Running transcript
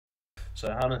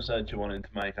So Hannah said she wanted to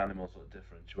make animals look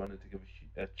different. She wanted to give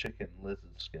a chicken lizard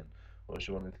skin, or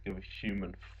she wanted to give a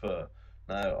human fur.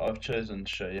 Now I've chosen to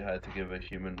show you how to give a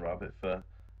human rabbit fur.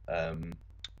 Um,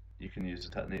 you can use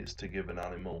the techniques to give an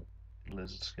animal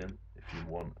lizard skin if you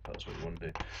want, if that's what you want to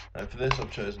do. Now for this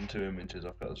I've chosen two images.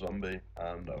 I've got a zombie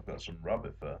and I've got some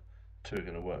rabbit fur. Two are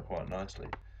going to work quite nicely.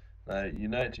 Now you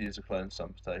know to use a clone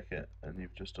stamp to take it, and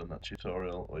you've just done that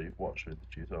tutorial or you've watched the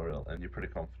tutorial and you're pretty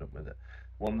confident with it.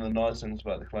 One of the nice things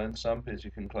about the clone stamp is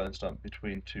you can clone stamp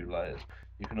between two layers.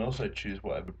 You can also choose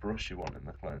whatever brush you want in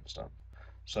the clone stamp.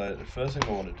 So the first thing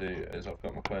I want to do is I've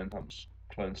got my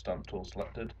clone stamp tool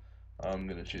selected. I'm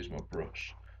going to choose my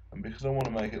brush. And because I want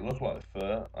to make it look like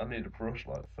fur, I need a brush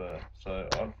like fur. So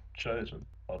I've chosen,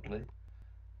 oddly,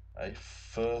 a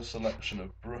fur selection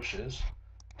of brushes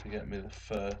to get me the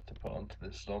fur to put onto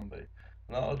this zombie.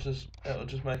 And it'll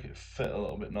just make it fit a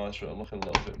little bit nicer, it'll look a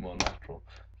little bit more natural.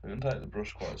 So I'm going to take the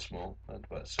brush quite small, that's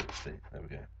about 60, there we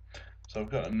go. So I've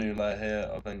got a new layer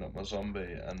here, I've then got my zombie,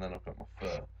 and then I've got my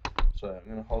fur. So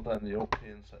I'm going to hold down the Alt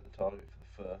key and set the target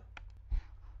for the fur.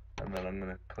 And then I'm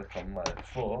going to click on layer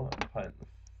 4 and paint the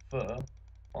fur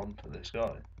onto this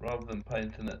guy. Rather than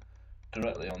painting it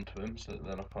directly onto him so that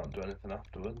then I can't do anything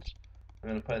afterwards, I'm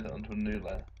going to paint it onto a new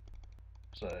layer.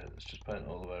 So let's just paint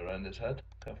all the way around his head,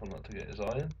 careful not to get his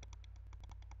eye in.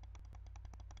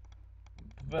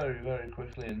 Very, very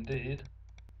quickly indeed,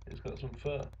 he's got some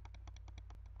fur.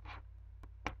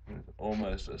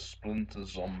 Almost a Splinter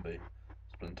zombie,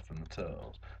 Splinter from the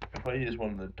Turtles. If I use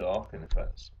one of the darken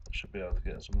effects, I should be able to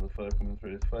get some of the fur coming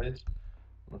through his face.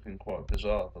 Looking quite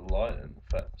bizarre. The lighting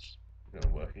effects are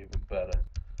going to work even better.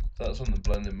 So that's on the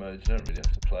blending mode, you don't really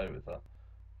have to play with that.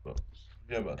 But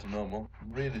go back to normal.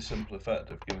 Really simple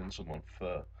effect of giving someone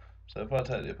fur. So if I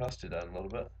take the opacity down a little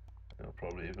bit, it'll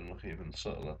probably even look even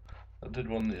subtler. I did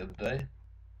one the other day,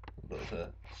 but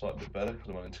slightly better because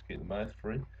I wanted to keep the mouth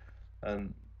free.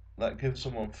 And that gives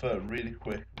someone fur really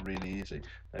quick, really easy.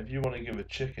 Now if you want to give a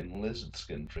chicken lizard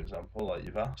skin, for example, like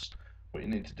you've asked, what you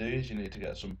need to do is you need to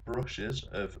get some brushes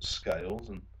of scales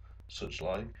and such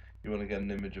like. You want to get an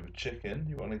image of a chicken,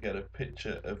 you want to get a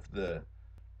picture of the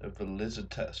lizard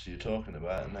texture you're talking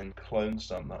about, and then clone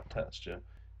stamp that texture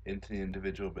into the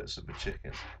individual bits of the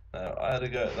chicken. Now I had a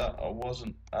go at that, I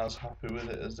wasn't as happy with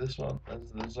it as this one, as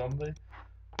the zombie,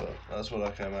 but that's what I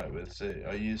came out with. See,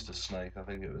 I used a snake, I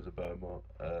think it was a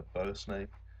bow snake,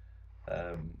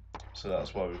 so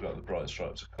that's why we've got the bright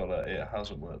stripes of colour. It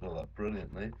hasn't worked all that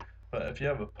brilliantly, but if you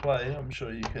have a play, I'm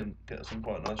sure you can get some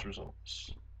quite nice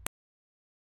results.